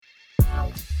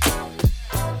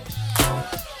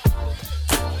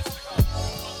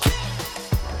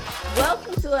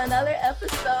Welcome to another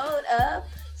episode of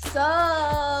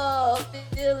Soul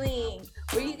Filling,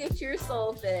 where you get your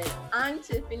soul fed. I'm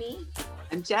Tiffany.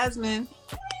 I'm Jasmine.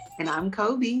 And I'm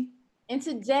Kobe. And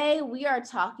today we are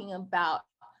talking about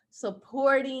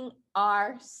supporting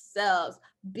ourselves,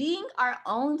 being our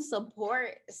own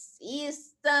support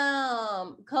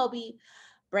system. Kobe,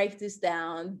 break this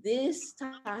down. This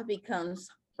topic comes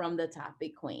from the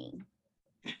topic queen.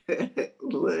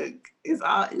 Look, it's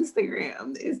all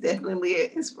Instagram. It's definitely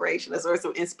an inspiration, a source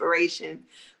of inspiration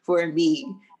for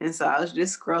me. And so I was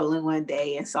just scrolling one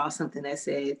day and saw something that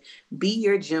said, be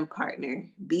your gym partner,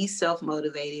 be self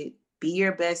motivated, be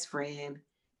your best friend,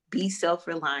 be self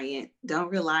reliant. Don't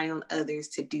rely on others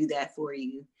to do that for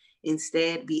you.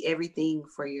 Instead, be everything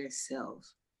for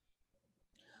yourself.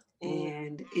 Ooh.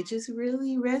 And it just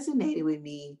really resonated with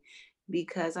me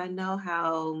because I know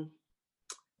how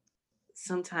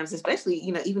sometimes, especially,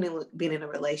 even in being in a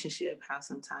relationship, how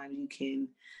sometimes you can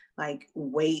like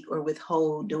wait or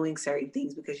withhold doing certain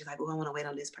things because you're like, oh, I want to wait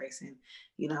on this person.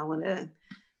 I want to,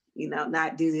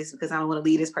 not do this because I don't want to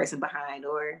leave this person behind.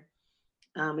 Or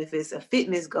if it's a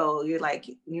fitness goal, you're like,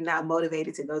 you're not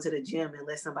motivated to go to the gym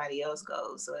unless somebody else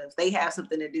goes. So if they have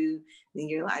something to do, then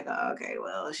you're like, oh, okay,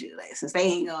 well, shoot, since they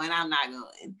ain't going, I'm not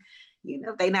going.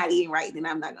 If they're not eating right, then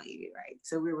I'm not going to eat it right.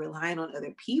 So we're relying on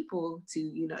other people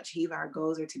to, achieve our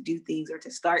goals or to do things or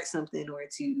to start something or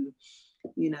to,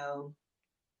 you know,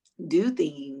 do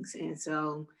things. And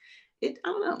so I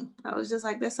don't know. I was just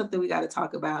like, that's something we got to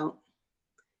talk about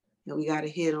and we got to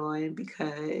hit on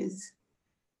because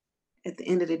at the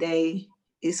end of the day,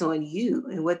 it's on you.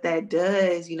 And what that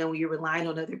does, when you're relying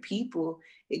on other people,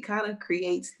 it kind of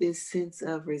creates this sense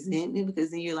of resentment because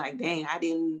then you're like, dang, I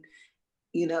didn't,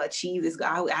 achieve this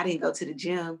goal. I didn't go to the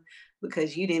gym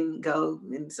because you didn't go.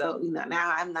 And so,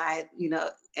 now I'm not,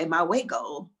 at my weight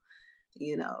goal,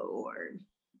 or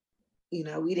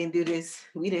we didn't do this,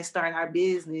 we didn't start our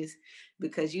business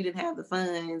because you didn't have the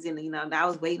funds. And, now I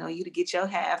was waiting on you to get your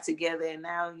half together. And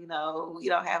now, we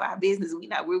don't have our business. We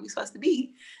not where we supposed to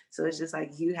be. So it's just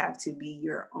like, you have to be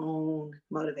your own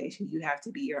motivation. You have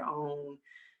to be your own,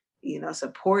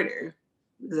 supporter,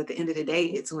 because at the end of the day,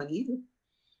 it's on you.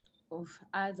 Oof,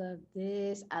 I love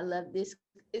this. I love this.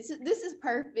 This is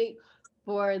perfect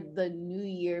for the new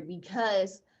year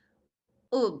because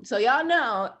so y'all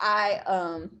know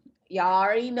y'all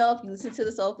already know if you listen to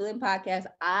the Soul Filling podcast,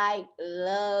 I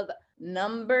love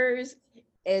numbers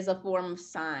as a form of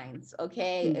signs.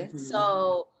 Okay. And Mm-hmm.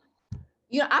 so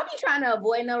I be trying to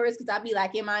avoid numbers because I be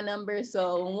like in my numbers.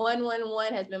 So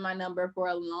 111 has been my number for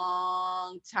a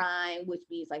long time, which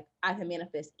means like I can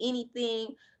manifest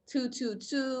anything.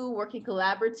 222, working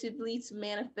collaboratively to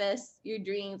manifest your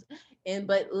dreams.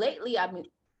 But lately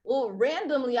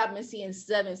randomly I've been seeing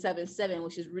 777,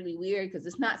 which is really weird because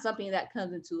it's not something that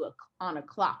comes on a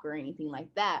clock or anything like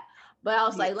that. But I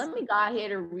was like, Yes. let me go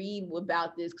ahead and read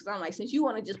about this because I'm like, since you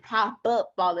want to just pop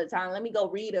up all the time, let me go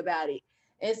read about it.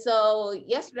 And so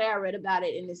yesterday I read about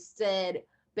it and it said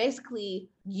basically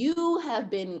you have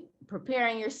been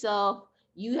preparing yourself.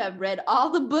 You have read all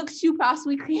the books you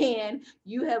possibly can.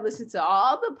 You have listened to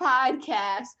all the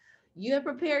podcasts. You have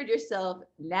prepared yourself.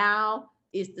 Now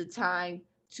is the time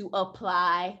to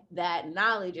apply that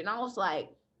knowledge. And I was like,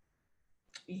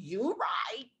 you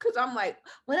right. Cause I'm like,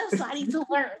 what else do I need to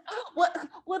learn?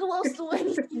 What else do I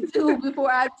need to do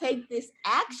before I take this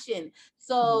action?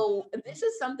 So this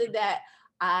is something that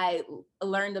I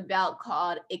learned about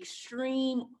called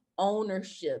extreme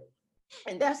ownership.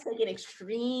 And that's taking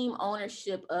extreme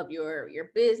ownership of your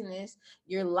business,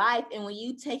 your life. And when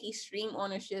you take extreme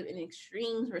ownership and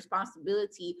extreme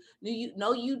responsibility, you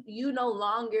no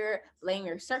longer blame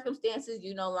your circumstances,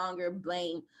 you no longer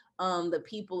blame the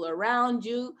people around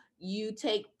you. You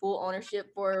take full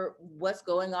ownership for what's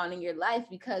going on in your life,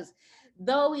 because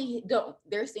though we don't,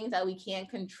 there's things that we can't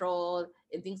control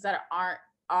and things that aren't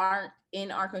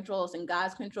in our controls and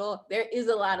God's control. There is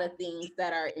a lot of things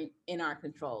that are in our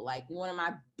control. Like one of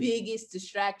my biggest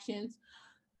distractions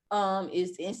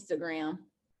is Instagram.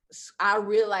 I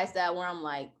realized that where I'm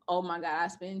like, oh my God, I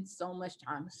spend so much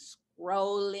time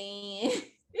scrolling.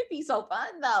 It'd be so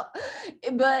fun though.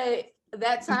 But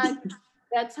that time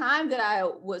that time that I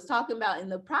was talking about in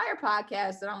the prior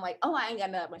podcast, that I'm like, oh, I ain't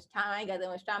got that much time. I ain't got that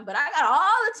much time, but I got all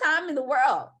the time in the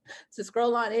world to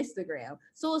scroll on Instagram.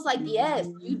 So it's like, yes,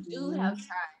 you do have Mm-hmm.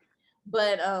 time,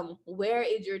 but where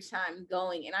is your time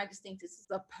going? And I just think this is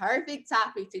a perfect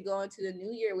topic to go into the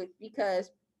new year with,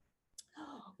 because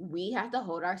we have to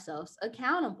hold ourselves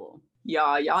accountable.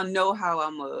 y'all know how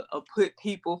I'm a put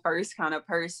people first kind of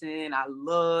person. I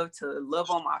love to love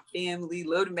on my family,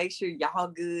 love to make sure y'all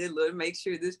good, love to make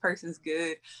sure this person's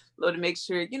good, love to make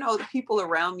sure, you know, the people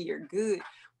around me are good.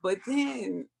 But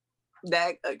then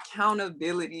that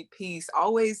accountability piece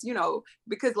always, you know,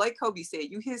 because like Kobe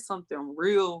said, you hit something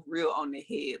real on the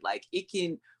head. Like it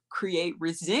can create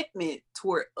resentment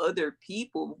toward other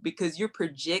people because you're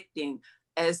projecting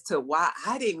as to why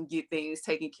I didn't get things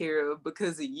taken care of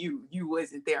because of you. You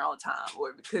wasn't there on time,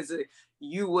 or because of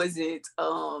you wasn't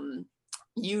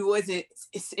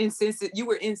insensitive, you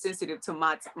were insensitive to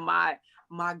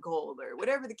my goal, or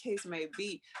whatever the case may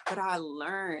be. But I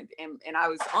learned, and I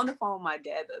was on the phone with my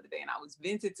dad the other day, and I was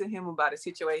venting to him about a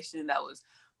situation that was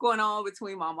going on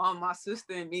between my mom, my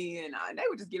sister, and me, and they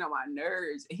were just getting on my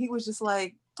nerves. And he was just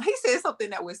like, he said something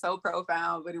that was so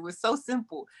profound, but it was so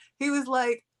simple. He was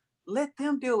like, let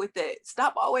them deal with that.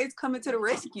 Stop always coming to the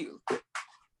rescue. And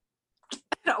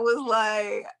I was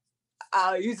like,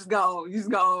 oh, you just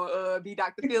gonna be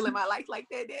Dr. Phil in my life like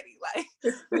that, Daddy?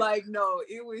 Like no,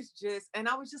 it was just, and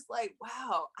I was just like,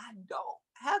 wow, I don't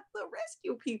have to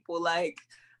rescue people. Like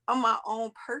I'm my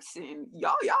own person.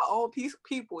 Y'all own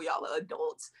people. Y'all are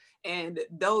adults. And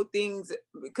those things,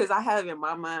 because I have in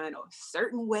my mind a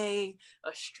certain way,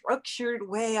 a structured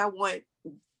way I want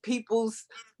people's,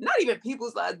 not even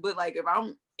people's lives, but like if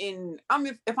I'm in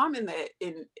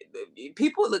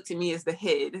people look to me as the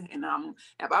head, and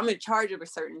if I'm in charge of a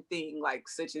certain thing, like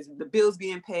such as the bills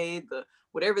being paid, the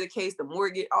whatever the case, the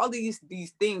mortgage, all these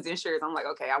things, insurance, I'm like,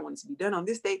 okay, I want it to be done on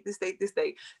this date,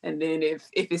 and then if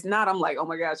it's not, I'm like, oh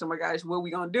my gosh, what are we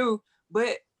gonna do?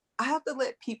 But I have to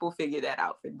let people figure that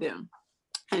out for them.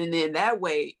 And then that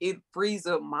way it frees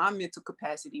up my mental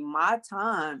capacity, my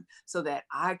time, so that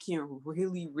I can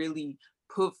really, really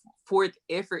put forth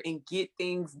effort and get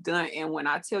things done. And when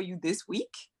I tell you, this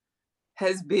week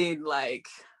has been like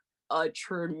a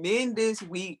tremendous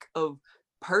week of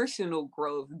personal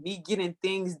growth, me getting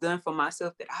things done for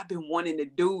myself that I've been wanting to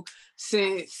do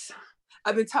since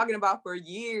I've been talking about for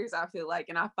years, I feel like,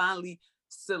 and I finally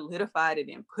solidified it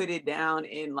and put it down,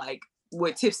 and like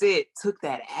what Tiff said, took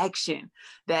that action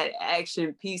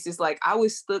piece. Is like I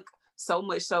was stuck so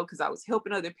much so because I was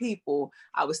helping other people.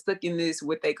 I was stuck in this,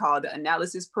 what they call the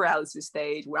analysis paralysis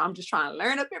stage, where I'm just trying to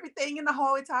learn up everything in the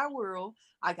whole entire world.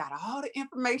 I got all the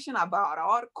information, I bought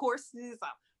all the courses,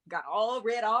 I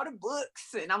read all the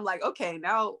books, and I'm like, okay,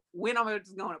 now when am I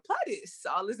just going to apply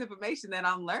all this information that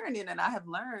I'm learning and I have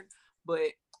learned?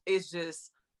 But it's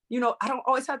just, you know, I don't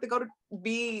always have to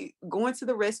be going to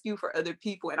the rescue for other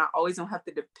people, and I always don't have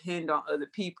to depend on other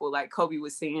people, like Kobe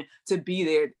was saying, to be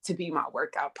there to be my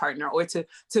workout partner, or to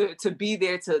be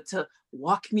there to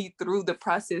walk me through the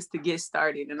process to get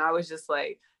started. And I was just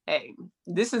like, hey,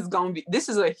 this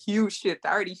is a huge shift.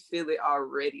 I already feel it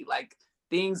already. Like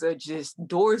things are just,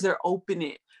 doors are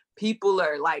opening. People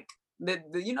are like,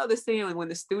 you know the saying, when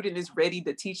the student is ready,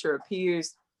 the teacher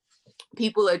appears.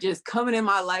 People are just coming in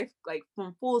my life like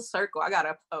from full circle. I got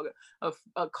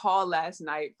a call last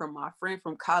night from my friend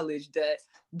from college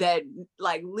that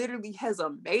like literally has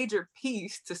a major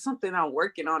piece to something I'm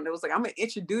working on. It was like, I'm gonna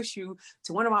introduce you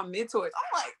to one of my mentors.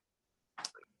 I'm like,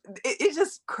 it's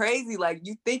just crazy. Like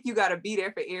you think you got to be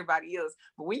there for everybody else,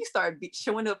 but when you start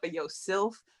showing up for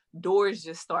yourself, doors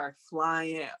just start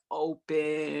flying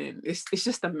open. It's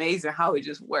just amazing how it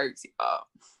just works.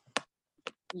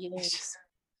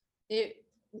 Yeah.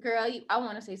 Girl, I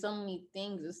want to say so many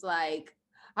things. It's like,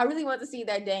 I really want to see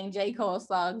that dang J. Cole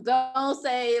song. Don't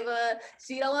save her.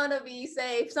 She don't want to be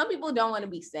saved. Some people don't want to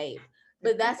be saved,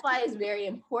 but that's why it's very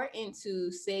important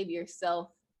to save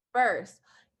yourself first.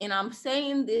 And I'm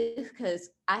saying this because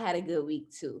I had a good week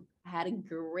too. I had a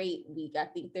great week. I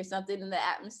think there's something in the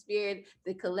atmosphere.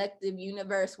 The collective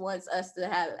universe wants us to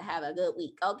have a good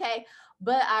week. Okay.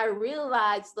 But I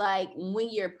realized, like, when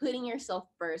you're putting yourself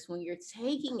first, when you're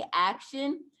taking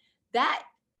action, that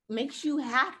makes you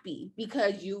happy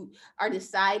because you are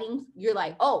deciding, you're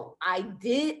like, oh, I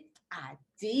did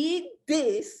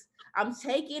this. I'm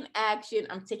taking action.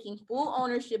 I'm taking full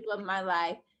ownership of my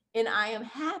life, and I am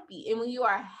happy. And when you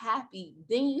are happy,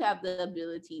 then you have the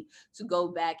ability to go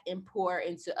back and pour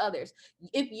into others.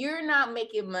 If you're not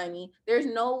making money, there's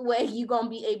no way you're going to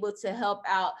be able to help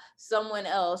out someone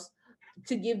else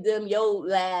to give them your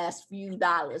last few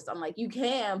dollars. I'm like, you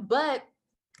can, but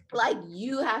like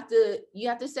you have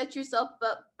to set yourself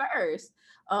up first,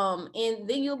 and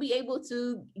then you'll be able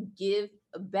to give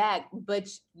back. But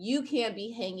you can't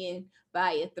be hanging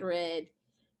by a thread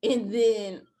and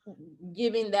then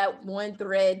giving that one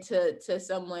thread to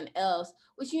someone else,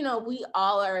 which, you know, we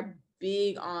all are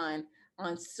big on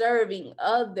serving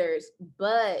others.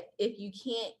 But if you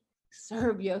can't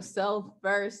serve yourself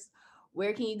first.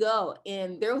 Where can you go?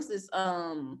 And there was this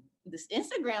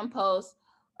Instagram post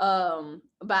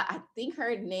but I think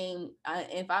her name,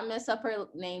 if I mess up her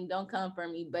name, don't come for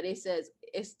me, but it says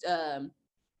it's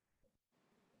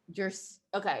just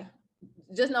okay,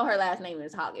 just know her last name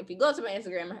is Hawk. If you go to my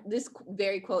Instagram, this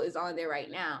very quote is on there right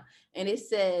now, and it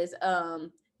says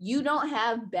you don't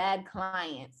have bad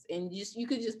clients, and you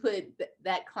could just put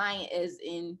that client as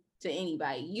in to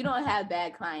anybody. You don't have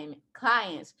bad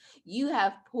clients. You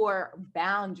have poor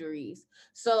boundaries.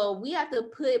 So we have to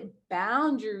put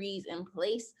boundaries in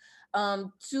place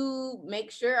to make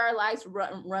sure our lives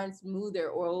run smoother,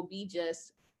 or it'll be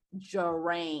just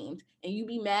drained. And you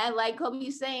be mad, like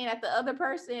Kobe's saying, at the other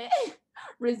person,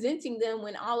 resenting them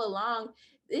when all along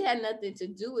it had nothing to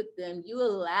do with them. You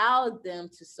allowed them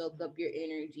to soak up your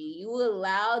energy. You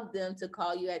allowed them to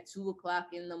call you at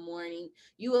 2:00 in the morning.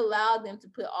 You allowed them to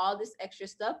put all this extra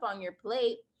stuff on your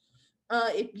plate.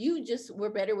 If you just were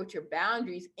better with your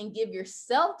boundaries and give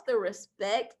yourself the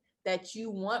respect that you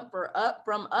want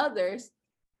from others,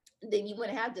 then you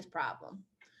wouldn't have this problem.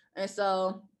 And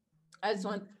so I just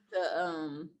want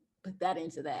to put that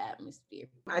into the atmosphere.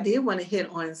 I did want to hit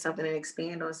on something and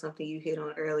expand on something you hit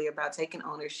on earlier about taking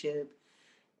ownership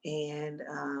and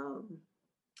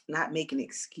not making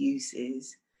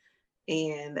excuses.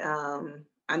 And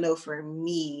I know for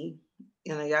me,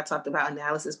 y'all talked about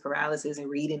analysis paralysis and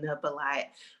reading up a lot,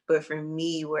 but for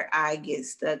me, where I get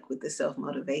stuck with the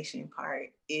self-motivation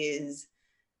part is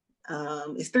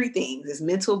it's three things. It's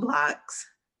mental blocks.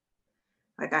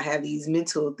 Like I have these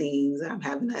mental things, I'm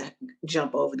having to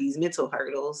jump over these mental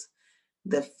hurdles,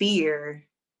 the fear,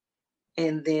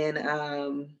 and then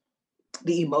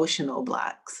the emotional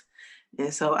blocks.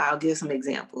 And so I'll give some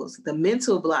examples. The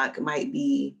mental block might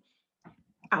be,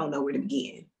 I don't know where to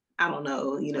begin. I don't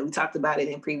know, we talked about it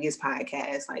in previous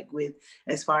podcasts, like with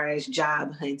as far as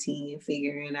job hunting and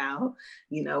figuring out,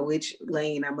 which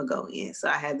lane I'm gonna go in. So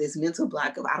I have this mental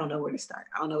block of, I don't know where to start.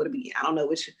 I don't know where to begin. I don't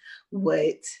know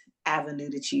what avenue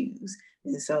to choose.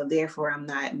 And so therefore I'm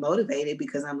not motivated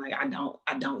because I'm like, I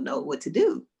don't know what to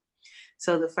do.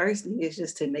 So the first thing is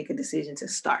just to make a decision to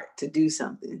start, to do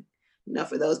something,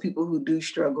 for those people who do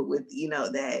struggle with,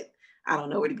 that I don't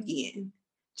know where to begin.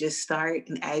 Just start.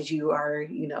 And as you are,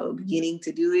 beginning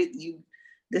to do it, you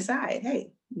decide,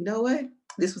 hey, you know what?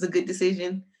 This was a good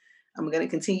decision. I'm going to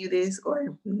continue this,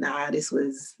 or nah, this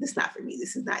not for me.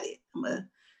 This is not it. I'm going to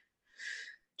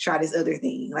try this other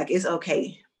thing. Like, it's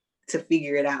okay to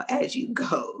figure it out as you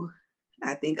go.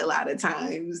 I think a lot of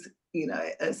times,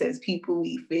 us as people,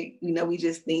 we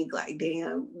just think like,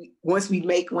 damn, once we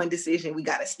make one decision, we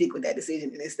got to stick with that decision.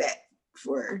 And it's that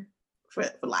for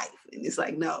life. And it's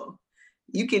like, no,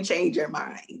 you can change your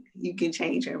mind. You can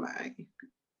change your mind.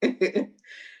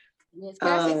 Yes, can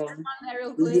I say something on that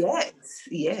real quick? Yes.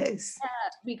 Yeah,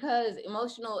 because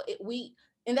emotional,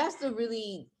 and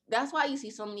that's why you see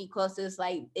so many quotes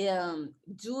like,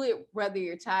 do it whether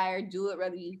you're tired, do it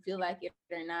whether you feel like it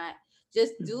or not,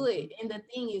 just do it. And the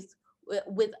thing is,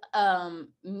 with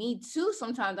me too,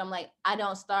 sometimes I'm like, I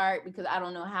don't start because I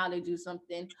don't know how to do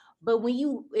something. But but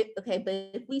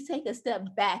if we take a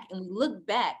step back and we look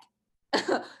back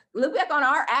on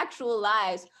our actual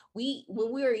lives, when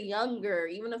we were younger,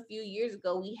 even a few years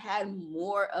ago, we had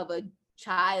more of a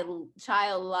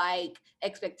childlike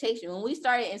expectation. When we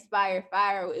started Inspire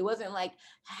Fire, it wasn't like,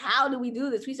 how do we do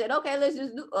this? We said, okay, let's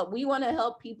just do, we want to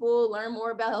help people learn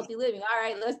more about healthy living. All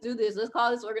right, let's do this. Let's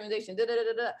call this organization.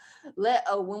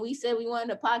 When we said we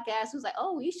wanted a podcast, it was like,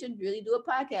 oh, we should really do a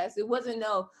podcast. It wasn't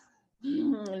now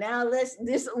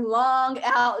this long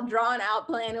drawn out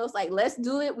plan. It was like, let's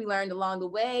do it. We learned along the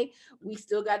way. We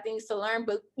still got things to learn,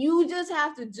 but you just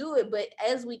have to do it. But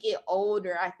as we get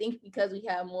older, I think because we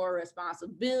have more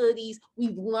responsibilities,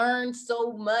 we've learned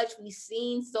so much, we've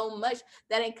seen so much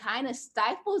that it kind of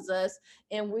stifles us,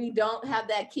 and we don't have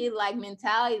that kid-like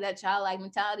mentality, that childlike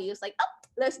mentality. It's like, oh,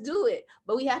 let's do it.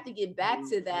 But we have to get back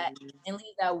to that and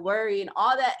leave that worry and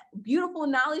all that beautiful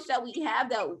knowledge that we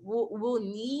have that we'll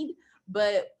need.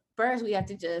 But first we have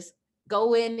to just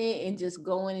go in it and just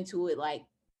going into it like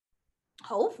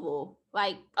hopeful,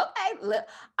 like, okay,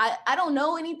 I don't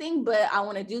know anything, but I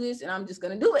want to do this and I'm just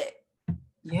going to do it.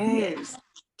 Yes.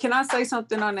 Can I say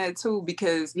something on that too?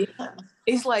 Because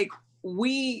it's like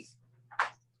we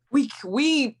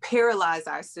paralyze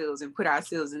ourselves and put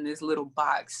ourselves in this little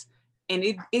box, and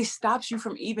it stops you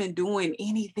from even doing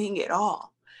anything at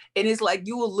all. And it's like,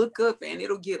 you will look up and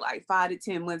it'll get like 5 to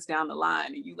 10 months down the line,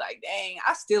 and you like, dang,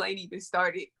 I still ain't even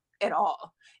started at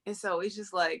all. And so it's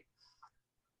just like,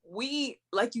 we,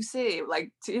 like you said,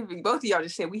 like Tiffany, both of y'all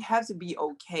just said, we have to be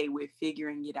okay with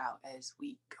figuring it out as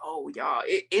we go, y'all.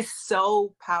 It's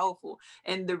so powerful.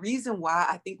 And the reason why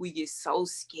I think we get so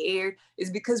scared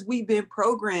is because we've been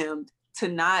programmed to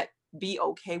not be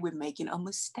okay with making a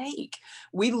mistake.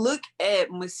 We look at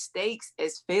mistakes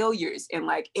as failures, and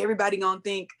like everybody gonna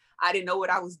think I didn't know what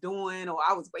I was doing, or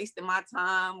I was wasting my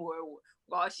time, or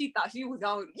well, she thought she was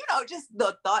going, just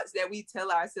the thoughts that we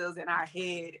tell ourselves in our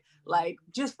head, like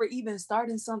just for even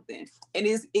starting something. And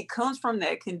it comes from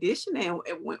that conditioning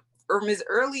from as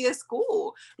early as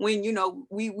school, when,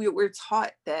 we're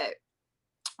taught that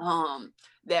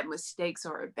that mistakes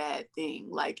are a bad thing.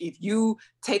 Like if you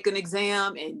take an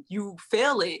exam and you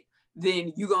fail it,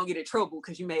 then you're gonna get in trouble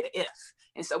because you made an F.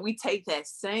 And so we take that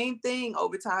same thing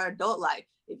over to our adult life.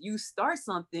 If you start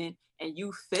something and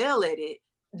you fail at it,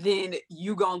 then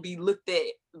you gonna be looked at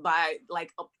by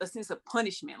like a sense of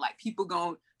punishment. Like people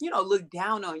gonna, look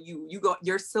down on you.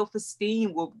 Your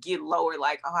self-esteem will get lower.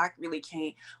 Like, oh, I really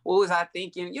can't. What was I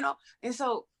thinking? And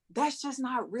so that's just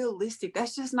not realistic.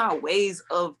 That's just not ways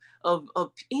of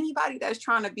anybody that's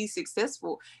trying to be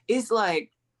successful. It's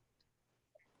like,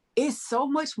 it's so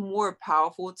much more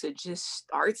powerful to just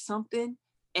start something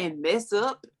and mess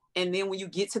up. And then when you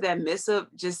get to that mess up,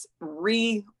 just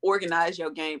reorganize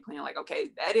your game plan. Like, okay,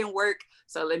 that didn't work.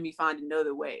 So let me find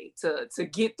another way to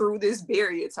get through this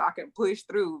barrier so I can push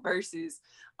through, versus,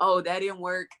 oh, that didn't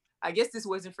work. I guess this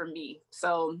wasn't for me.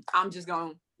 So I'm just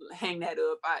going to hang that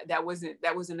up. That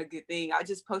wasn't a good thing. I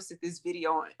just posted this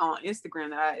video on Instagram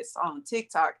that I saw on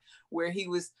TikTok, where he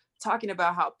was talking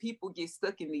about how people get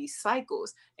stuck in these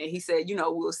cycles. And he said,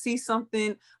 we'll see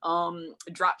something,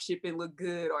 drop shipping look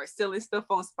good, or selling stuff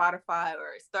on Spotify, or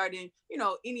starting,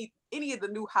 any of the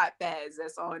new hot fads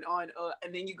that's on,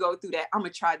 and then you go through that, I'm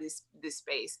gonna try this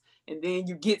space. And then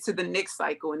you get to the next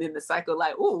cycle, and then the cycle,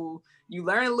 like, ooh, you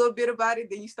learn a little bit about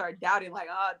it, then you start doubting, like,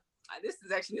 this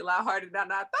is actually a lot harder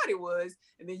than I thought it was.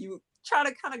 And then you try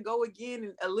to kind of go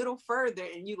again a little further,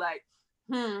 and you like,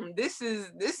 this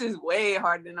is way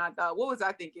harder than I thought. What was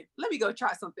I thinking? Let me go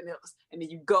try something else. And then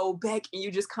you go back, and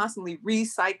you just constantly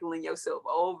recycling yourself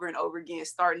over and over again,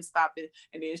 starting, stopping,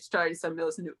 and then starting something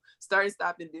else new, starting,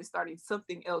 stopping, then starting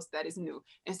something else that is new.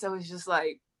 And so it's just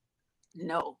like,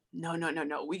 no,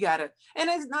 we gotta. And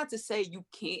it's not to say you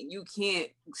can't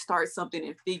start something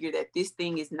and figure that this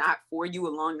thing is not for you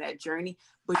along that journey,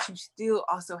 but you still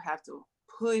also have to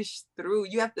push through.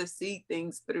 You have to see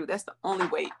things through. That's the only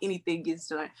way anything gets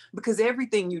done, because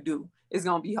everything you do is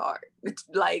gonna be hard. It's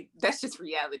like, that's just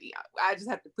reality. I just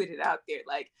have to put it out there.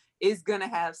 Like, it's gonna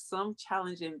have some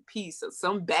challenging piece of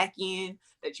some back end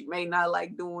that you may not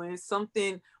like doing,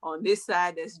 something on this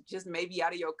side that's just maybe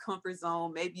out of your comfort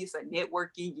zone. Maybe it's a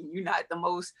networking and you're not the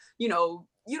most, you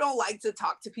don't like to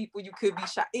talk to people. You could be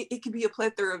shy. It could be a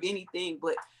plethora of anything,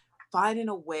 but finding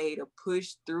a way to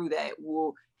push through that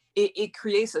will, it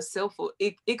creates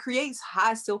it creates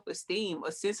high self-esteem,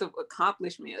 a sense of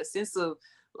accomplishment, a sense of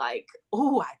like,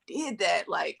 oh, I did that.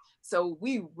 Like, so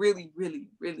we really, really,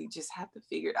 really just have to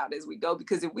figure it out as we go,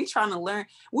 because if we trying to learn,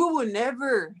 we will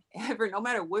never, ever, no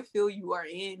matter what field you are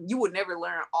in, you will never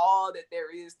learn all that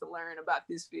there is to learn about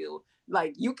this field.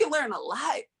 Like, you can learn a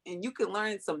lot, and you can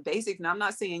learn some basics. And I'm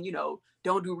not saying,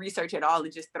 don't do research at all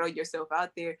and just throw yourself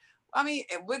out there. I mean,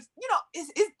 it's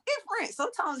different.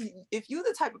 Sometimes if you're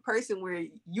the type of person where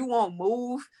you won't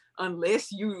move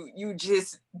unless you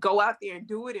just go out there and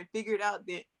do it and figure it out,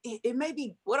 then it may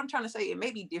be, what I'm trying to say, it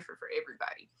may be different for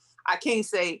everybody. I can't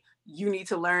say you need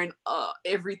to learn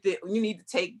everything. You need to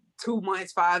take 2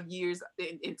 months, 5 years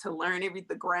and to learn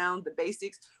the ground, the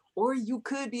basics. Or you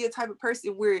could be a type of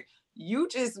person where you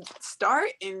just start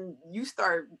and you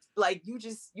start, like,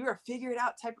 you're a figure it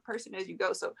out type of person as you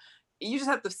go. So you just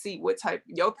have to see what type,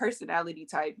 your personality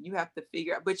type, you have to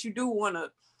figure out. But you do want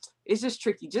to, it's just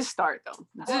tricky. Just start though.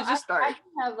 Just start. I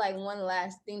have like one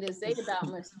last thing to say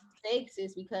about mistakes,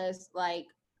 is because like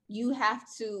you have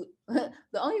to, the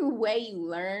only way you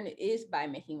learn is by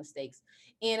making mistakes.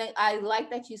 And I like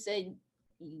that you said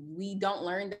we don't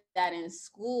learn that in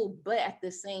school, but at the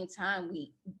same time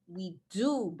we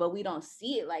do, but we don't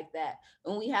see it like that.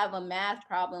 When we have a math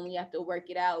problem, we have to work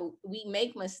it out, we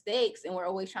make mistakes, and we're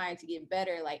always trying to get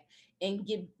better, like, and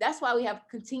get, that's why we have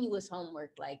continuous homework,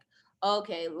 like,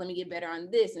 okay, let me get better on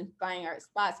this and find our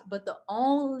spots. But the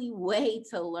only way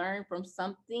to learn from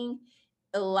something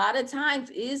a lot of times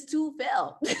is to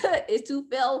fail. Is to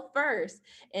fail first,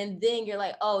 and then you're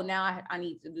like, oh, now I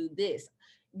need to do this.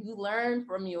 You learn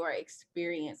from your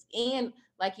experience. And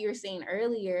like you were saying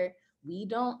earlier, we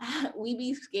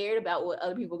be scared about what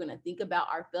other people are going to think about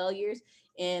our failures.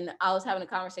 And I was having a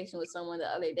conversation with someone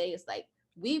the other day. It's like,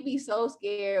 we be so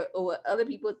scared of what other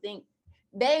people think.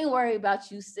 They ain't worry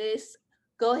about you, sis.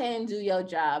 Go ahead and do your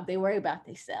job. They worry about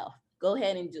themselves. Go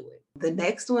ahead and do it. The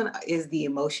next one is the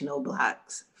emotional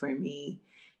blocks for me.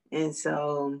 And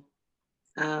so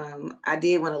I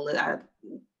did want to look.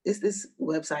 It's this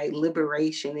website,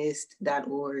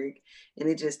 liberationist.org, and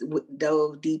it just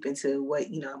dove deep into what,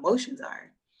 emotions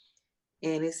are.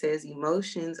 And it says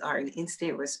emotions are an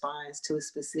instant response to a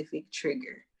specific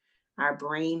trigger. Our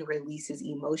brain releases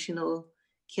emotional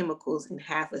chemicals in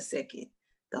half a second.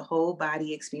 The whole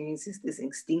body experiences this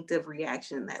instinctive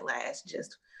reaction that lasts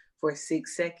just for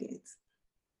 6 seconds.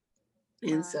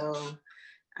 And so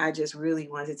I just really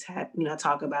wanted to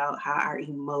talk about how our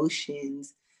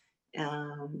emotions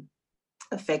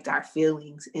affect our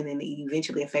feelings, and then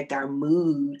eventually affect our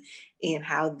mood, and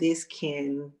how this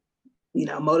can,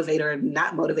 motivate or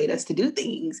not motivate us to do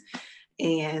things.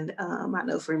 And I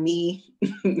know for me,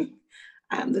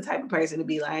 I'm the type of person to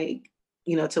be like,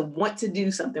 to want to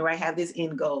do something, right? Have this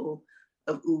end goal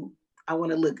of, ooh, I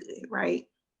want to look good, right?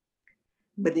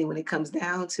 But then when it comes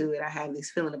down to it, I have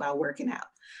this feeling about working out.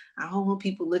 I don't want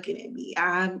people looking at me.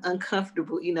 I'm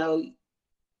uncomfortable.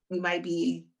 We might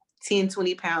be 10,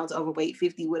 20 pounds overweight,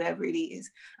 50, whatever it is.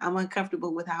 I'm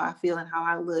uncomfortable with how I feel and how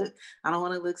I look. I don't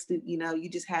want to look stupid. You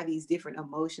just have these different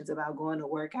emotions about going to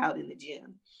work out in the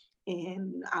gym.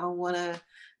 And I don't want to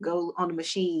go on the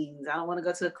machines. I don't want to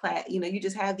go to a class. You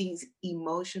just have these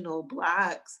emotional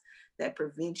blocks that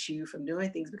prevent you from doing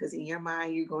things, because in your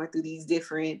mind, you're going through these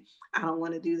different, I don't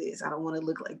want to do this. I don't want to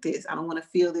look like this. I don't want to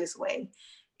feel this way.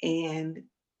 And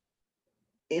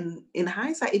in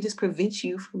hindsight, it just prevents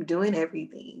you from doing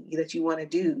everything that you want to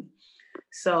do.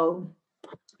 So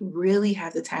really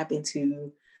have to tap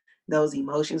into those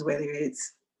emotions, whether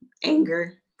it's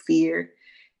anger, fear,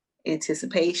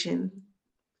 anticipation,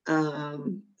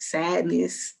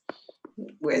 sadness,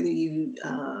 whether you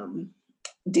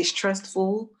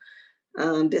distrustful,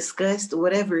 disgust,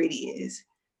 whatever it is.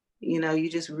 You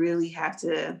just really have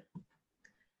to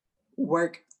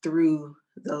work through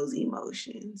those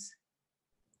emotions.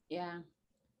 Yeah.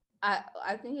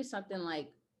 I think it's something like,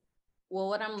 well,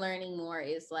 what I'm learning more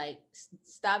is like,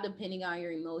 stop depending on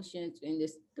your emotions and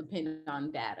just depend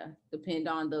on data, depend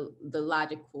on the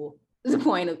logical the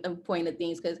point of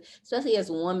things, because especially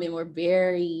as women, we're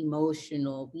very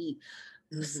emotional. We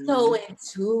so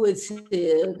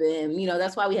intuitive, and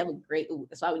that's why we have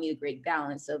that's why we need a great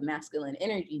balance of masculine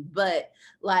energy. But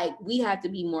like, we have to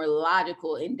be more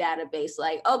logical and database.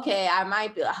 Like, okay, I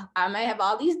might have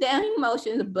all these damn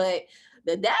emotions, but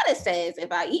the data says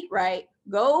if I eat right,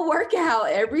 go work out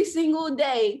every single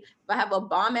day, if I have a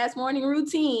bomb ass morning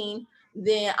routine,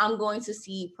 then I'm going to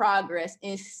see progress,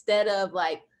 instead of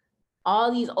like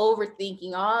all these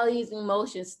overthinking, all these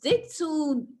emotions. Stick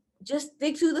to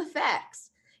the facts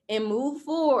and move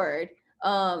forward.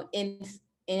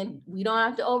 And we don't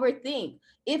have to overthink.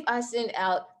 If I send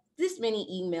out this many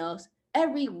emails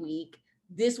every week,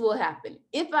 this will happen.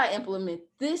 If I implement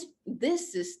this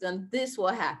system, this will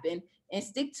happen. And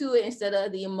stick to it, instead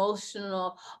of the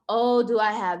emotional, oh, do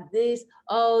I have this?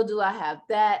 Oh, do I have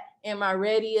that? Am I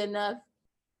ready enough?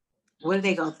 What are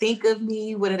they going to think of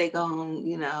me? What are they going,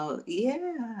 yeah.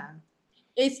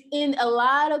 It's in a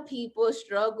lot of people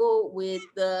struggle with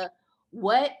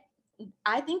what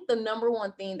I think the number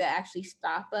one thing that actually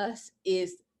stop us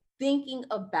is thinking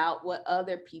about what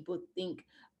other people think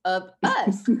of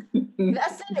us.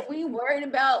 That's it. We worried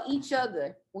about each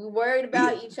other. We worried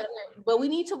about each other, but we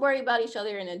need to worry about each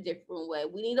other in a different way.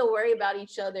 We need to worry about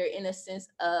each other in a sense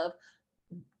of,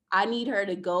 I need her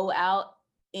to go out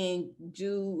and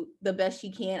do the best she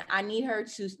can. I need her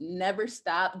to never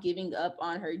stop giving up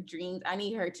on her dreams. I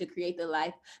need her to create the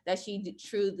life that she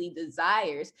truly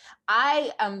desires.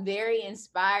 I am very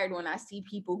inspired when I see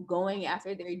people going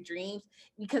after their dreams,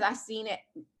 because I've seen it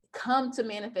come to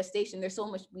manifestation. There's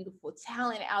so much beautiful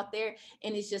talent out there.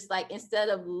 And it's just like, instead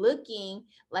of looking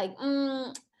like,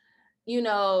 we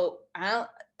don't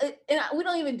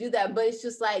even do that, but it's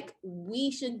just like,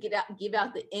 we should give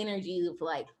out the energy of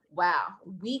like, wow,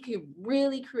 we could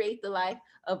really create the life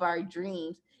of our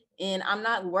dreams. And I'm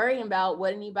not worrying about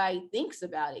what anybody thinks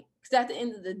about it, because at the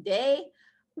end of the day,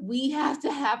 we have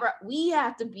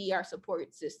to be our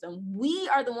support system. We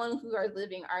are the ones who are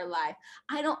living our life.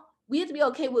 We have to be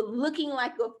okay with looking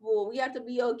like a fool. We have to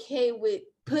be okay with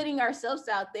putting ourselves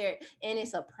out there, and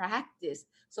it's a practice.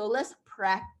 So let's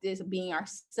practice being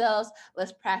ourselves.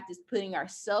 Let's practice putting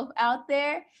ourselves out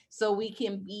there, so it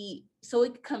can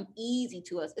come easy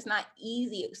to us. It's not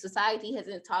easy. Society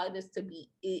hasn't taught us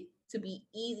to be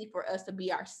easy for us to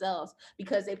be ourselves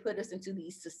because they put us into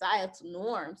these societal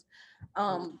norms.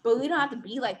 But we don't have to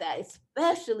be like that,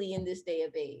 especially in this day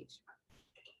of age.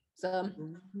 So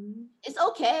it's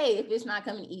okay if it's not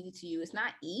coming easy to you. It's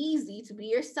not easy to be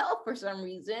yourself for some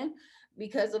reason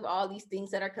because of all these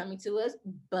things that are coming to us,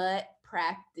 but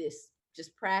practice.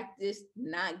 Just practice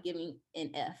not giving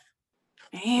an F.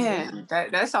 Man,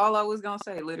 that's all I was gonna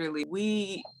say. Literally,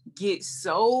 we get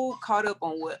so caught up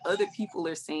on what other people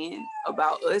are saying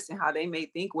about us and how they may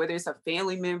think, whether it's a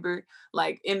family member,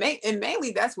 like, and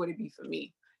mainly that's what it be for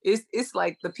me. It's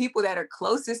like the people that are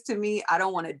closest to me, I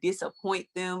don't want to disappoint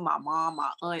them. My mom,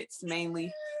 my aunts,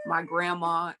 mainly my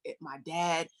grandma, my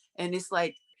dad, and it's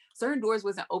like certain doors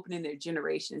wasn't open in their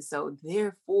generation, so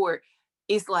therefore,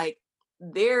 it's like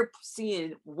they're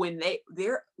seeing when they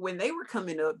were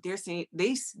coming up, they're seeing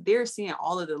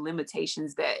all of the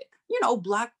limitations that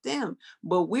block them.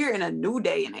 But we're in a new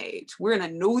day and age. We're in a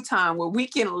new time where we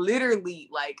can literally,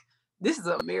 like, this is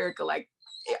America. Like,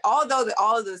 although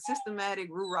all of the systematic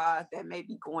rah that may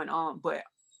be going on, but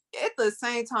at the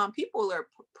same time, people are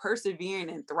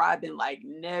persevering and thriving like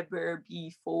never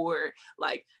before.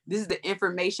 Like, this is the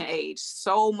information age.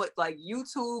 So much, like,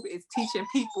 YouTube is teaching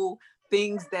people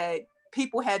things that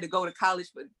people had to go to college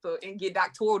for and get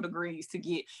doctoral degrees to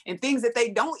get, and things that they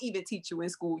don't even teach you in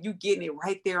school. You getting it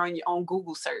right there on your own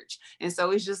Google search. And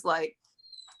so it's just like,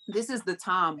 this is the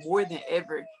time more than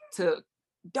ever to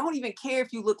don't even care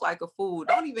if you look like a fool.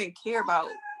 Don't even care about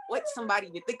what somebody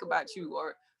would think about you.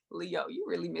 Or Leo, you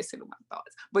really missing my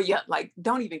thoughts. But yeah, like,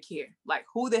 don't even care. Like,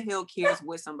 who the hell cares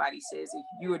what somebody says if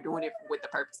you are doing it with the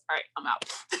purpose? All right, I'm out.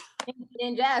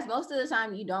 And Jazz, most of the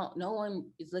time no one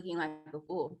is looking like a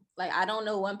fool. Like, I don't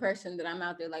know one person that I'm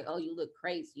out there like, oh, you look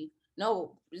crazy.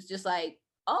 No, it's just like,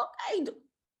 okay,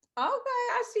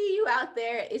 I see you out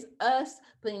there. It's us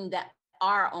putting that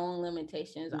our own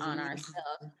limitations on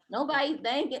ourselves. Nobody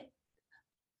think it.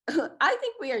 I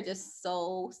think we are just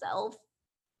so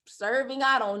self-serving.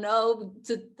 I don't know,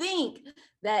 to think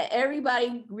that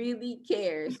everybody really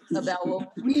cares about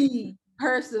what we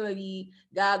personally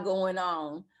got going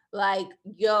on. Like,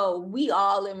 yo, we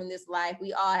all live in this life.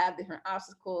 We all have different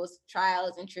obstacles,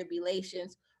 trials, and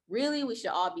tribulations. Really, we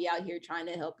should all be out here trying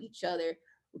to help each other,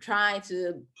 trying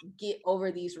to get over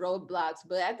these roadblocks.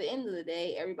 But at the end of the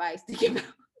day, everybody's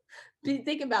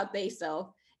thinking about themselves,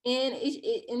 and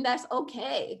and that's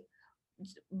okay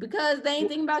because they ain't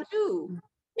thinking about you.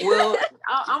 Well,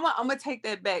 I'm gonna take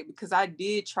that back, because I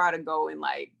did try to go and,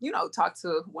 like, talk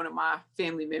to one of my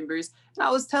family members, and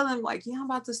I was telling them, like, yeah, I'm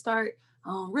about to start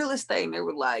real estate, and they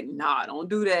were like, nah, don't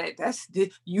do that. That's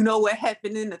what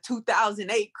happened in the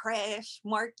 2008 crash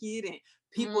market, and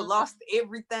people lost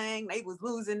everything. They was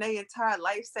losing their entire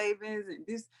life savings and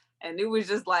this, and it was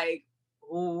just like,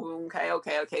 oh,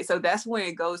 okay. So that's when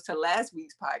it goes to last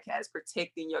week's podcast,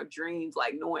 protecting your dreams,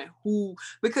 like knowing who,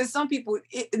 because some people,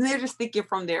 and they're just thinking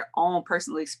from their own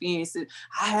personal experiences.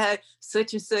 I had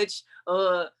such and such,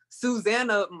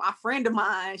 Susanna, my friend of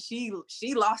mine, she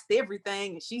lost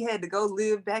everything, and she had to go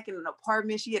live back in an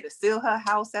apartment. She had to sell her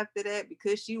house after that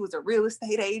because she was a real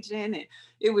estate agent, and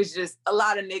it was just a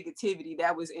lot of negativity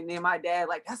that was. And then my dad,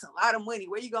 like, that's a lot of money.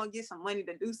 Where you gonna get some money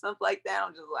to do something like that?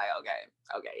 I'm just like,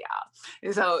 okay, y'all.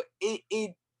 And so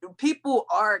it people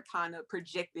are kind of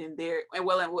projecting their, and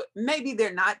maybe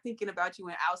they're not thinking about you,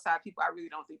 and outside people, I really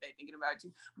don't think they're thinking about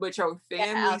you, but your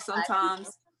family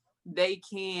sometimes. They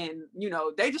can,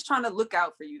 they just trying to look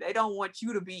out for you. They don't want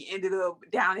you to be ended up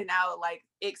down and out like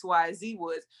XYZ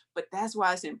was. But that's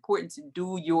why it's important to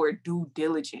do your due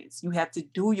diligence. You have to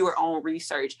do your own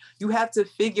research. You have to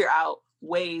figure out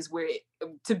ways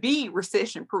to be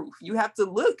recession proof. You have to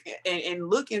look and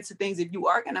look into things. If you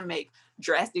are going to make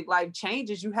drastic life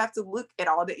changes, you have to look at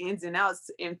all the ins and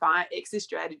outs and find exit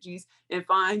strategies and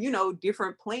find,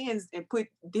 different plans and put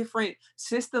different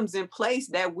systems in place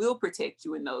that will protect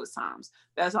you in those times.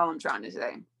 That's all I'm trying to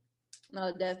say.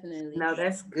 No, definitely. No,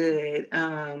 that's good.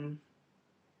 What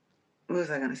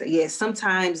was I going to say? Yes,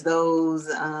 sometimes those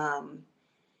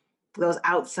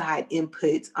outside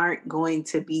inputs aren't going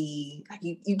to be like,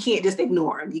 you can't just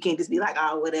ignore them. You can't just be like,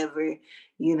 oh, whatever,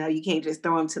 you can't just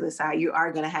throw them to the side. You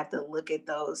are going to have to look at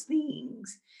those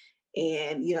things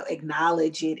and,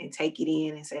 acknowledge it and take it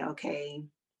in and say, okay,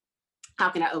 how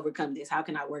can I overcome this? How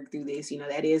can I work through this?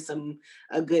 That is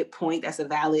a good point. That's a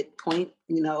valid point,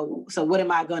 so what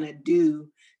am I going to do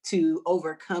to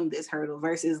overcome this hurdle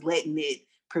versus letting it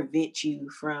prevent you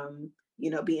from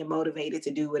being motivated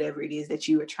to do whatever it is that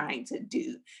you are trying to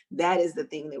do. That is the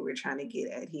thing that we're trying to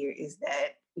get at here, is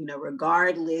that,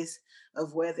 regardless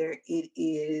of whether it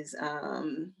is,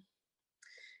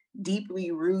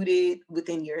 deeply rooted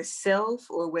within yourself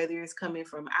or whether it's coming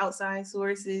from outside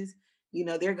sources, you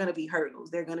know, there are going to be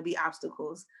hurdles, there are going to be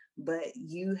obstacles, but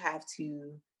you have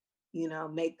to, you know,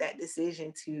 make that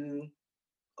decision to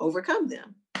overcome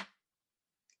them.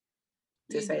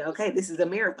 To You say, okay, this is a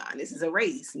marathon, this is a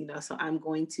race, you know, so I'm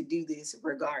going to do this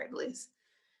regardless.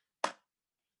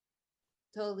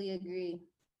 totally agree.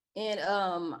 And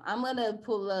I'm gonna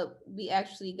pull up. We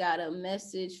actually got a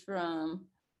message from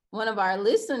one of our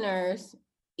listeners,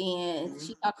 and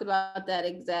she talked about that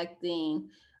exact thing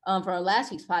from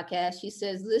last week's podcast. She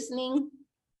says, listening.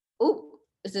 Oh,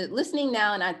 is it listening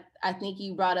now? And I think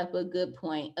you brought up a good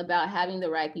point about having the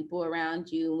right people around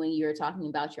you when you're talking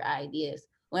about your ideas.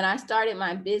 When I started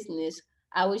my business,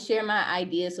 I would share my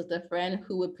ideas with a friend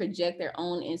who would project their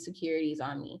own insecurities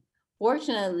on me.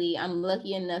 Fortunately, I'm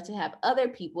lucky enough to have other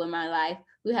people in my life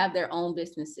who have their own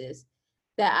businesses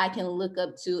that I can look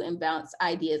up to and bounce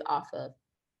ideas off of.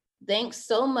 Thanks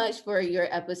so much for your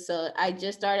episode. I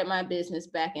just started my business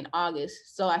back in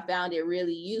August, so I found it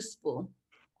really useful.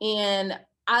 And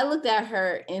I looked at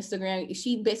her Instagram.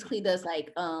 She basically does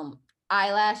like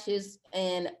eyelashes,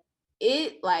 and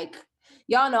it like,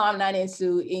 y'all know I'm not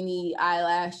into any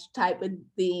eyelash type of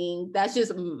thing. That's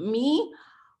just me.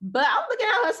 But I'm looking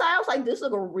at her side. I was like, this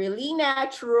look really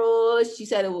natural. She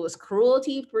said it was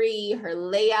cruelty free. Her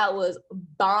layout was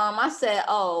bomb. I said,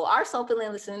 oh, our Soul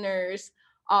Filling listeners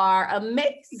are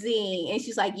amazing. And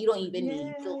she's like, you don't even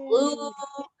need glue.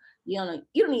 You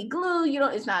don't need glue. You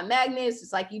don't, it's not magnets.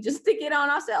 It's like you just stick it on.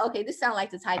 I said, okay, this sounds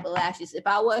like the type of lashes. If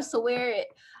I was to wear it,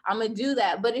 I'm gonna do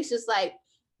that. But it's just like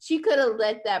she could have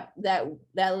let that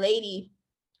lady,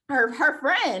 her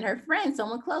friend,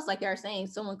 someone close, like you're saying,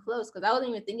 someone close, because I wasn't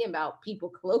even thinking about people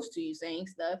close to you saying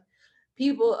stuff.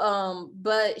 People,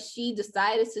 but she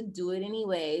decided to do it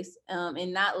anyways,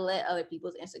 and not let other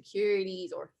people's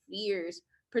insecurities or fears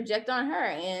project on her.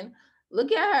 And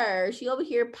look at her, she over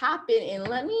here popping.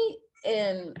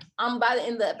 And I'm by the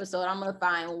end of the episode, I'm gonna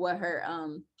find what her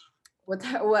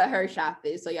what her shop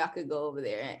is, so y'all could go over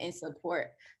there and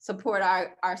support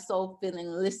our Soul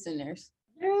Filling listeners.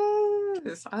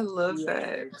 Yes, I love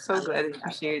that. So glad that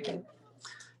you shared that.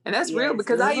 And that's real, Yes.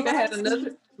 because I even had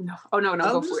another. No, oh no,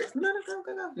 go for it. No,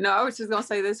 go. No, I was just gonna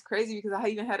say that's crazy, because I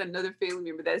even had another family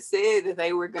member that said that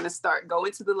they were gonna start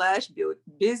going to the lash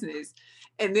business,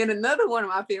 and then another one of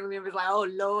my family members like, oh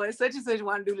Lord, such and such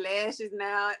want to do lashes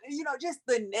now. You know, just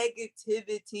the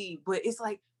negativity. But it's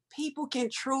like people can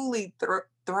truly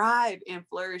thrive and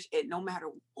flourish at no matter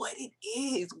what it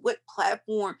is, what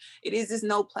platform it is. There's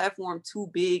no platform too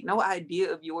big, no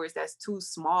idea of yours that's too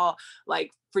small, like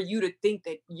for you to think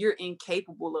that you're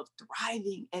incapable of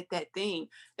thriving at that thing.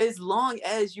 As long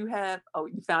as you have, oh,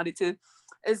 you found it too.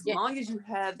 As long as you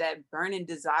have that burning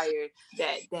desire,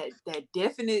 that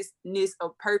definiteness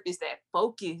of purpose, that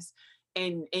focus,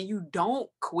 and you don't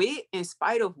quit in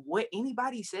spite of what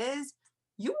anybody says,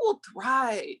 you will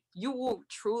thrive. You will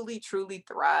truly, truly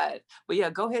thrive. But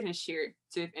yeah, go ahead and share,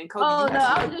 Tiff. And Kobe, Oh you no,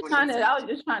 have I was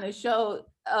just trying to show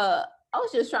I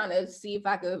was just trying to see if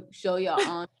I could show y'all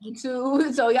on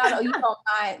YouTube. So y'all know you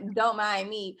don't mind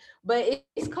me. But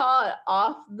it's called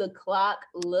Off the Clock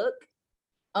Look.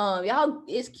 Y'all,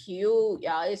 it's cute.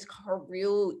 Y'all, it's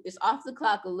real. It's Off the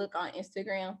Clock Look on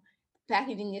Instagram.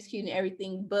 Packaging is cute and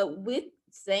everything. But with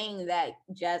saying that,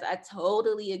 Jazz, I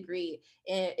totally agree.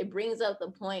 And it brings up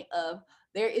the point of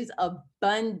there is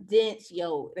abundance,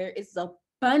 there is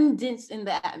abundance in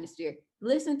the atmosphere.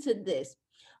 Listen to this.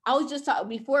 I was just talking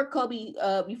before Kobe,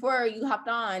 before you hopped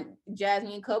on,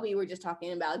 Jasmine and Kobe were just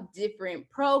talking about different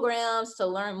programs to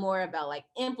learn more about like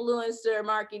influencer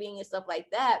marketing and stuff like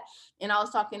that. And I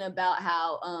was talking about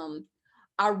how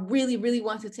I really, really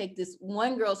want to take this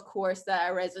one girl's course that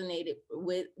I resonated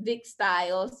with, Vic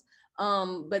Styles.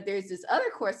 But there's this other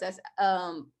course that's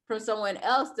from someone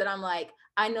else that I'm like,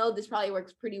 I know this probably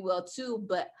works pretty well too,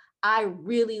 but I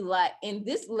really like, and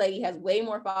this lady has way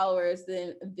more followers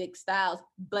than Vic Styles,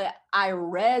 but I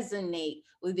resonate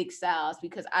with Vic Styles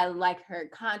because I like her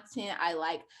content, I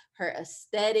like her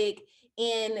aesthetic.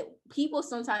 And people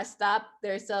sometimes stop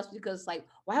themselves because like,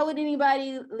 why would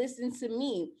anybody listen to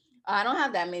me? I don't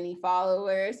have that many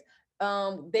followers.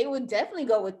 They would definitely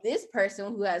go with this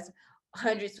person who has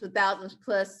hundreds of thousands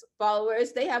plus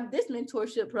followers. They have this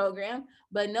mentorship program,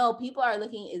 but no, people are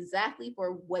looking exactly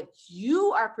for what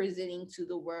you are presenting to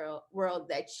the world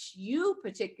that you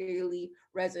particularly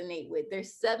resonate with.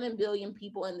 There's 7 billion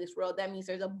people in this world. That means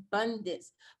there's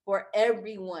abundance for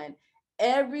everyone.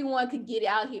 Everyone could be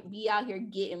out here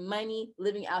getting money,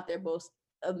 living out their most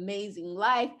amazing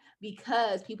life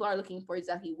because people are looking for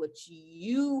exactly what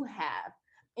you have.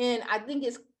 And I think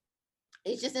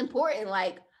it's just important.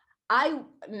 Like,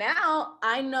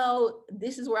 I know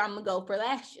this is where I'm gonna go for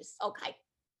lashes. Okay.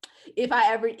 If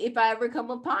I ever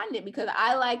come upon it, because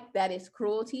I like that it's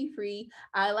cruelty free.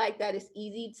 I like that it's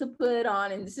easy to put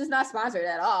on, and this is not sponsored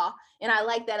at all. And I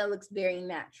like that it looks very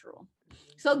natural.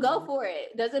 So go for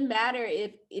it. Doesn't matter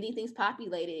if anything's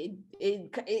populated.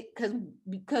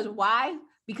 Because why?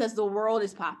 Because the world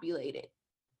is populated.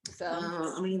 So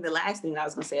I mean, the last thing I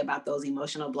was gonna say about those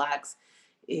emotional blocks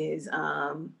is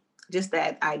just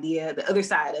that idea. The other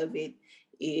side of it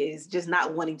is just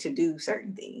not wanting to do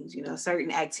certain things. You know,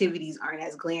 certain activities aren't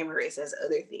as glamorous as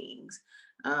other things.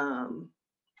 And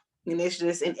it's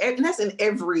just, and that's in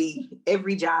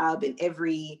every job and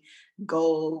every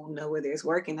goal, you know, whether it's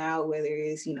working out, whether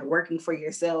it's, you know, working for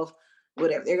yourself,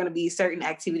 whatever. There are going to be certain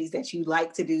activities that you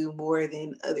like to do more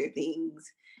than other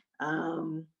things.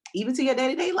 Even to your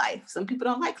day-to-day life. Some people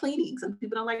don't like cleaning. Some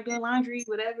people don't like doing laundry,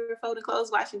 whatever, folding clothes,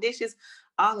 washing dishes,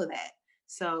 all of that.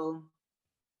 So,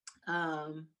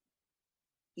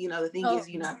 you know, the thing is,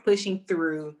 you know, pushing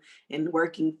through and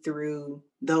working through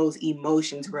those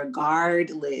emotions,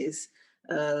 regardless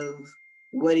of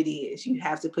what it is. You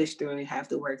have to push through and you have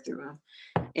to work through them.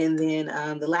 And then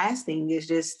the last thing is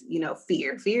just, you know,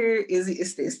 fear. Fear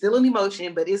is still an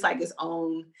emotion, but it's like its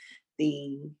own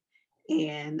thing.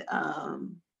 And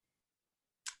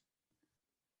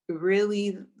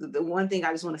really, the one thing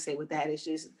I just want to say with that is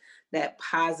just that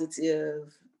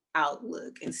positive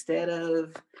outlook. Instead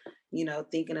of, you know,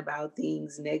 thinking about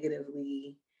things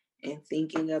negatively and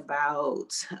thinking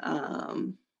about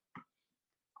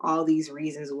all these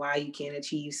reasons why you can't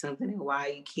achieve something and why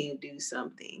you can't do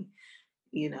something,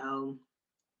 you know,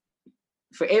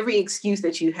 for every excuse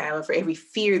that you have, or for every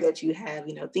fear that you have,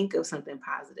 you know, think of something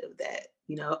positive, that,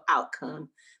 you know, outcome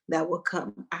that will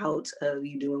come out of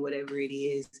you doing whatever it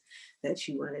is that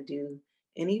you want to do.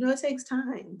 And, you know, it takes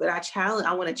time, but I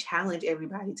want to challenge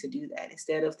everybody to do that.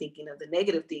 Instead of thinking of the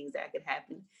negative things that could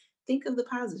happen, think of the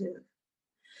positive.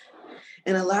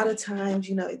 And a lot of times,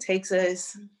 you know, it takes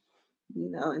us, you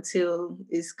know, until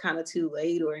it's kind of too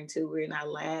late, or until we're in our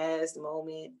last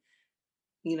moment,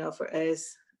 you know, for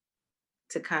us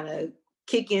to kind of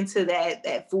kick into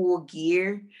that full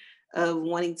gear of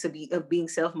being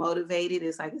self-motivated.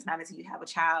 It's like, it's not until you have a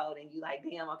child and you like,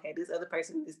 damn, okay, this other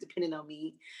person is depending on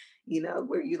me, you know,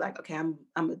 where you're like, okay, I'm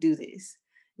gonna do this,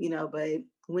 you know. But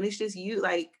when it's just you,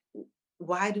 like,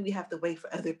 why do we have to wait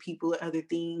for other people or other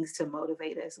things to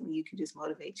motivate us when you can just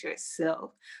motivate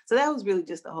yourself? So that was really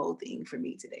just the whole thing for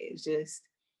me today. It's just,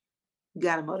 you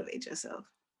gotta motivate yourself.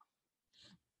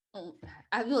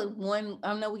 I feel like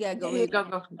I know we gotta go. Yeah,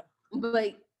 go.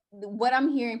 But what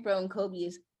I'm hearing from Kobe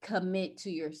is commit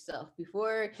to yourself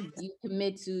before you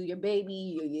commit to your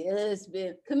baby, your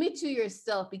husband. Commit to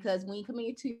yourself, because when you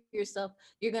commit to yourself,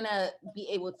 you're gonna be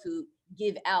able to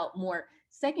give out more.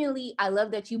 Secondly, I love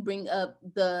that you bring up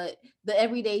the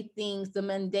everyday things, the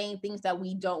mundane things that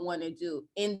we don't want to do.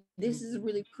 And this is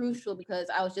really crucial, because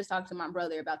I was just talking to my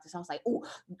brother about this. I was like, oh,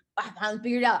 I finally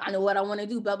figured out. I know what I want to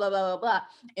do, blah, blah, blah, blah, blah.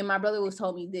 And my brother was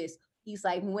told me this. He's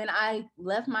like, when I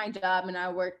left my job and I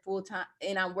worked full time,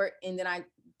 and then I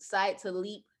decided to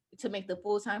leap to make the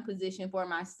full-time position for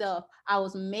myself, I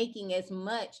was making as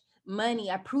much money.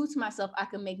 I proved to myself I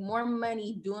could make more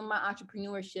money doing my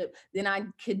entrepreneurship than I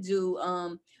could do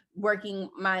working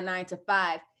my 9 to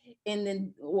 5. And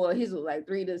then, well, his was like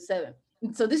 3 to 7.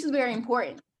 So this is very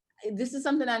important. This is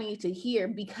something I need to hear,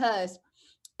 because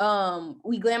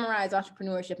we glamorize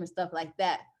entrepreneurship and stuff like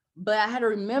that. But I had to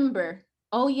remember,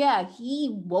 oh yeah, he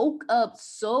woke up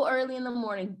so early in the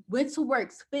morning, went to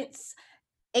work, spent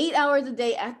 8 hours a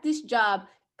day at this job,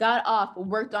 got off,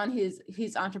 worked on his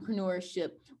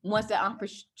entrepreneurship. Once that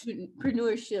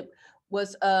entrepreneurship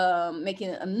was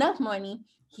making enough money,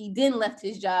 he then left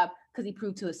his job, because he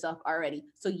proved to himself already.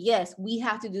 So yes, we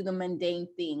have to do the mundane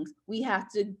things. We have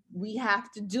to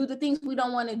do the things we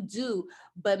don't want to do,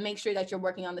 but make sure that you're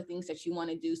working on the things that you want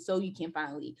to do, so you can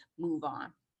finally move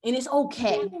on. And it's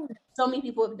okay. So many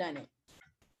people have done it.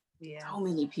 Yeah. So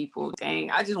many people.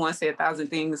 Dang, I just want to say 1,000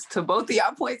 things to both of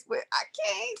y'all points, but I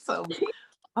can't. So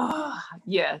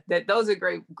yeah, those are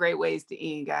great ways to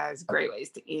end, guys. Great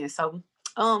ways to end. So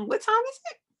what time is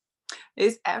it?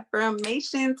 It's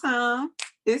affirmation time.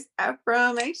 It's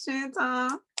affirmation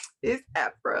time. It's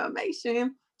affirmation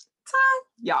time.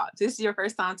 Y'all, this is your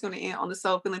first time tuning in on the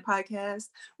Soul Feeling Podcast.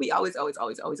 We always end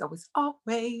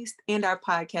our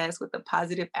podcast with a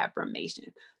positive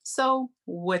affirmation. So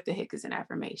what the heck is an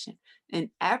affirmation? An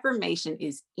affirmation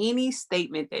is any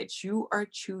statement that you are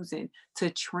choosing to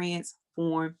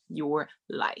transform your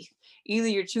life. Either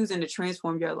you're choosing to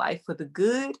transform your life for the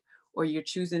good, or you're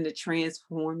choosing to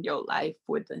transform your life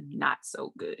for the not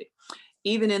so good.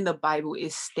 Even in the Bible,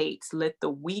 it states, let the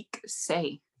weak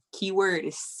say. Keyword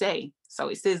is say. So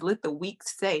it says, let the weak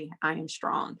say, I am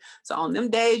strong. So on them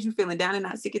days you feeling down and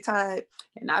not sick and tired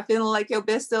and not feeling like your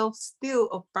best self, still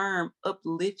affirm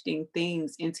uplifting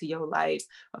things into your life.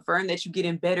 Affirm that you're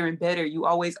getting better and better. You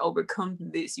always overcome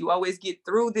this. You always get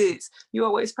through this. You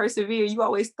always persevere. You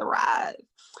always thrive.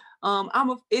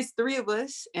 It's 3 of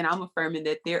us, and I'm affirming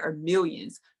that there are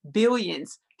millions,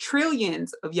 billions,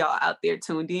 trillions of y'all out there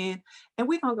tuned in. And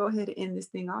we're going to go ahead and end this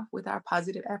thing off with our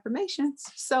positive affirmations.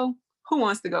 So who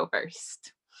wants to go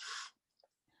first?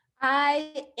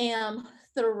 I am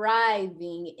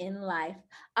thriving in life.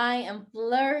 I am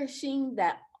flourishing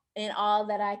in all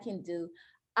that I can do.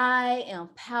 I am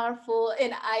powerful,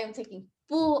 and I am taking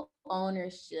full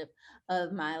ownership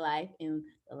of my life and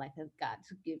the life of God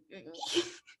to give me.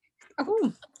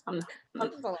 Ooh,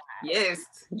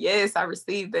 yes, I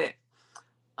received that.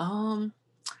 I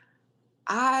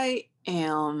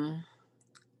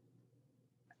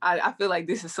feel like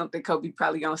this is something Kobe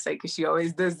probably gonna say because she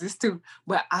always does this too,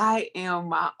 but I am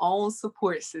my own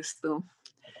support system.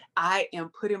 I am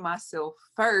putting myself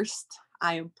first.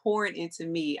 I am pouring into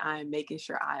me. I am making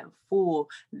sure I am full.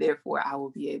 Therefore, I will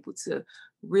be able to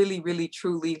really, really,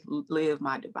 truly live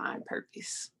my divine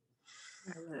purpose.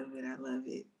 I love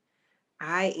it.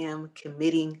 I am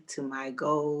committing to my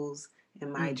goals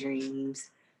and my dreams.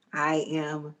 I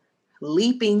am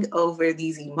leaping over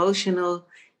these emotional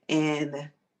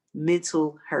and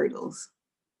mental hurdles.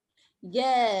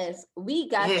 Yes, we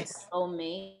got you,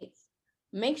 soulmates.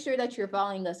 Make sure that you're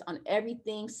following us on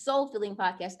everything. Soul Filling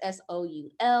Podcast,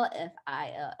 SOULFILLING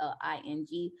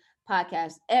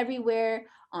podcast, everywhere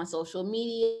on social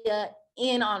media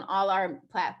and on all our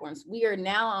platforms. We are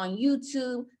now on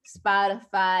YouTube,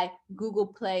 Spotify, Google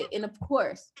Play, and of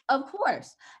course,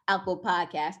 Apple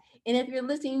Podcasts. And if you're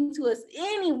listening to us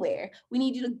anywhere, we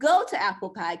need you to go to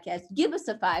Apple Podcasts, give us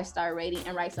a 5-star rating,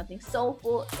 and write something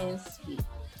soulful and sweet.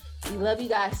 We love you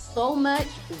guys so much.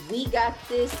 We got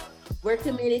this. We're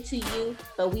committed to you,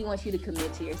 but we want you to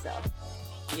commit to yourself.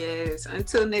 Yes.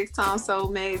 Until next time,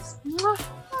 soulmates. Bye.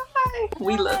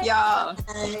 We love y'all.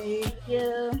 Thank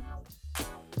you.